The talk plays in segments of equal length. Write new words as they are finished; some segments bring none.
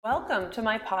Welcome to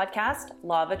my podcast,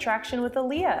 Law of Attraction with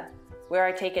Aaliyah, where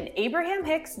I take an Abraham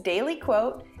Hicks daily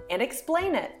quote and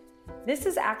explain it. This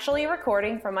is actually a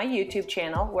recording from my YouTube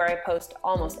channel where I post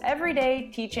almost every day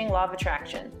teaching Law of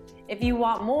Attraction. If you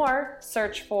want more,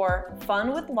 search for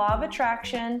Fun with Law of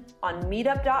Attraction on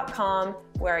meetup.com,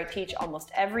 where I teach almost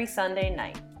every Sunday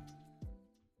night.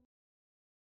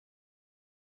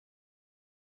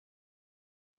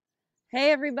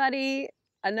 Hey everybody,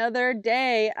 another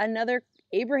day, another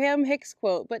Abraham Hicks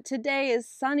quote, but today is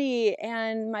sunny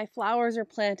and my flowers are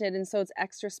planted, and so it's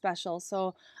extra special.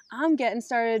 So I'm getting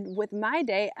started with my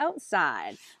day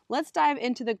outside. Let's dive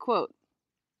into the quote.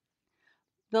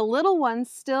 The little ones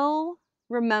still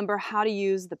remember how to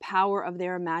use the power of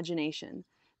their imagination.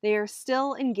 They are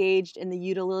still engaged in the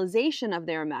utilization of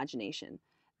their imagination.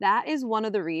 That is one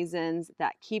of the reasons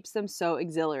that keeps them so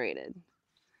exhilarated.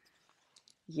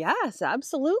 Yes,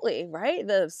 absolutely, right?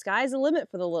 The sky's the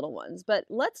limit for the little ones. But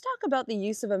let's talk about the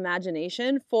use of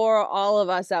imagination for all of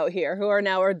us out here who are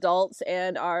now adults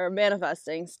and are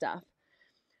manifesting stuff.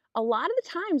 A lot of the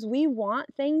times we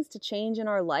want things to change in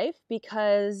our life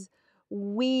because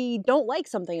we don't like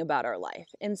something about our life.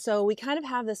 And so we kind of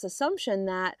have this assumption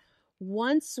that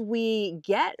once we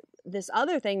get this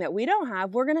other thing that we don't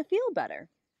have, we're going to feel better.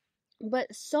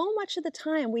 But so much of the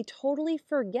time we totally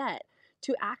forget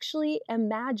to actually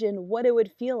imagine what it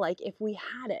would feel like if we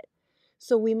had it.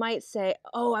 So we might say,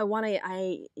 oh, I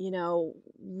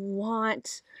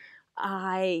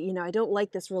don't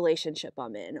like this relationship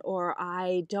I'm in, or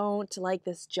I don't like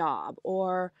this job,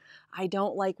 or I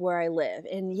don't like where I live.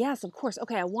 And yes, of course,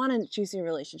 okay, I want a juicy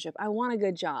relationship. I want a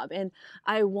good job, and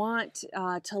I want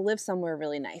to live somewhere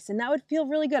really nice. And that would feel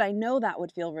really good. I know that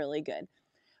would feel really good.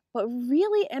 But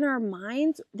really in our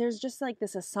minds, there's just like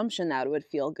this assumption that it would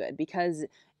feel good because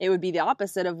it would be the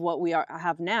opposite of what we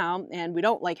have now, and we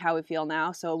don't like how we feel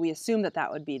now, so we assume that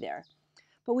that would be there.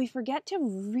 But we forget to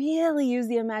really use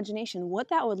the imagination. What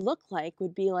that would look like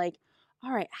would be like,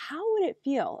 all right, how would it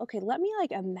feel? Okay, let me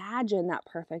imagine that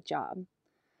perfect job.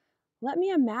 Let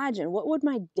me imagine, what would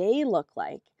my day look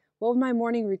like? What would my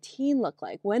morning routine look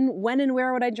like? When and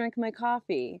where would I drink my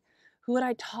coffee? Who would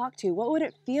I talk to? What would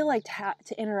it feel like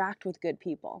to interact with good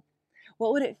people?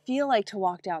 What would it feel like to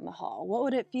walk down the hall? What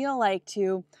would it feel like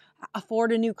to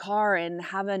afford a new car and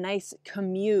have a nice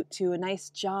commute to a nice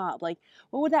job? Like,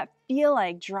 what would that feel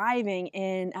like driving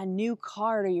in a new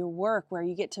car to your work where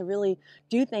you get to really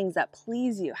do things that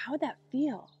please you? How would that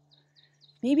feel?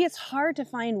 Maybe it's hard to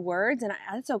find words, and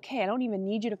that's okay. I don't even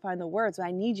need you to find the words, but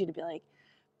I need you to be like,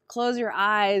 close your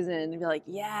eyes and be like,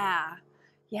 yeah,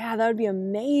 that would be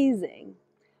amazing.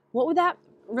 What would that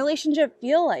relationship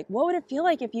feel like? What would it feel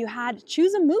like if you had to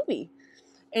choose a movie?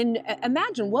 And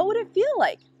imagine, what would it feel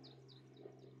like?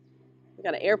 We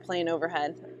got an airplane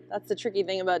overhead. That's the tricky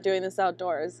thing about doing this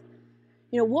outdoors.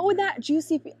 What would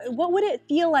what would it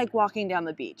feel like walking down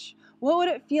the beach? What would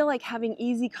it feel like having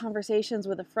easy conversations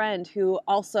with a friend who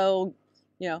also,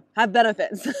 have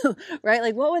benefits, right?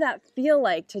 Like, what would that feel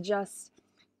like to just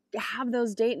have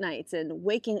those date nights and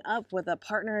waking up with a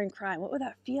partner in crime? What would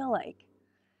that feel like?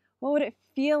 What would it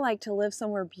feel like to live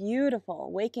somewhere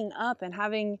beautiful, waking up and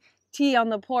having tea on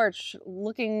the porch,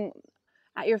 looking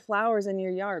at your flowers in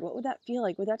your yard? What would that feel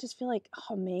like? Would that just feel like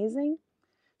amazing?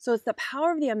 So it's the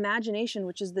power of the imagination,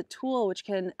 which is the tool which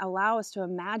can allow us to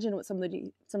imagine what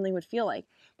something would feel like.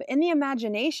 But in the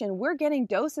imagination, we're getting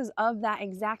doses of that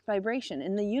exact vibration.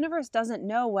 And the universe doesn't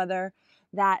know whether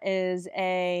that is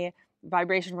a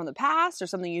vibration from the past or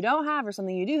something you don't have or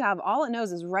something you do have. All it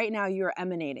knows is right now you are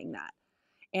emanating that.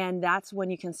 And that's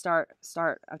when you can start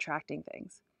attracting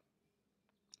things.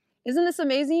 Isn't this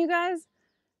amazing, you guys?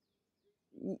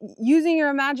 Using your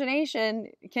imagination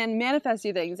can manifest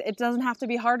you things. It doesn't have to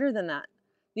be harder than that.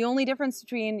 The only difference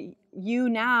between you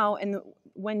now and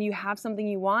when you have something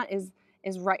you want is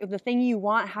right. The thing you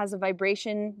want has a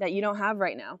vibration that you don't have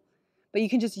right now. But you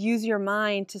can just use your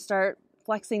mind to start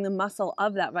flexing the muscle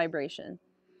of that vibration.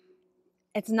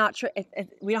 It's not true.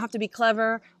 We don't have to be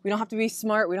clever. We don't have to be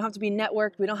smart. We don't have to be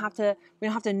networked. We don't have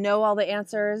to know all the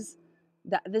answers.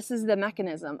 This is the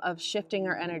mechanism of shifting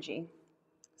our energy.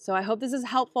 So I hope this is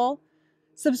helpful.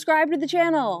 Subscribe to the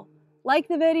channel, like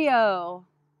the video,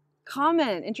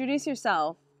 comment, introduce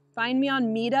yourself. Find me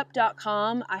on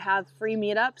meetup.com. I have free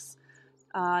meetups.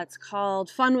 It's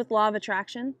called Fun with Law of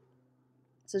Attraction.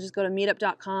 So just go to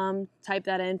meetup.com, type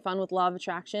that in, Fun with Law of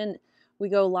Attraction. We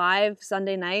go live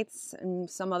Sunday nights and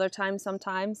some other time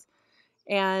sometimes.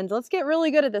 And let's get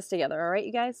really good at this together. All right,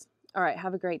 you guys? All right,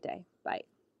 have a great day. Bye.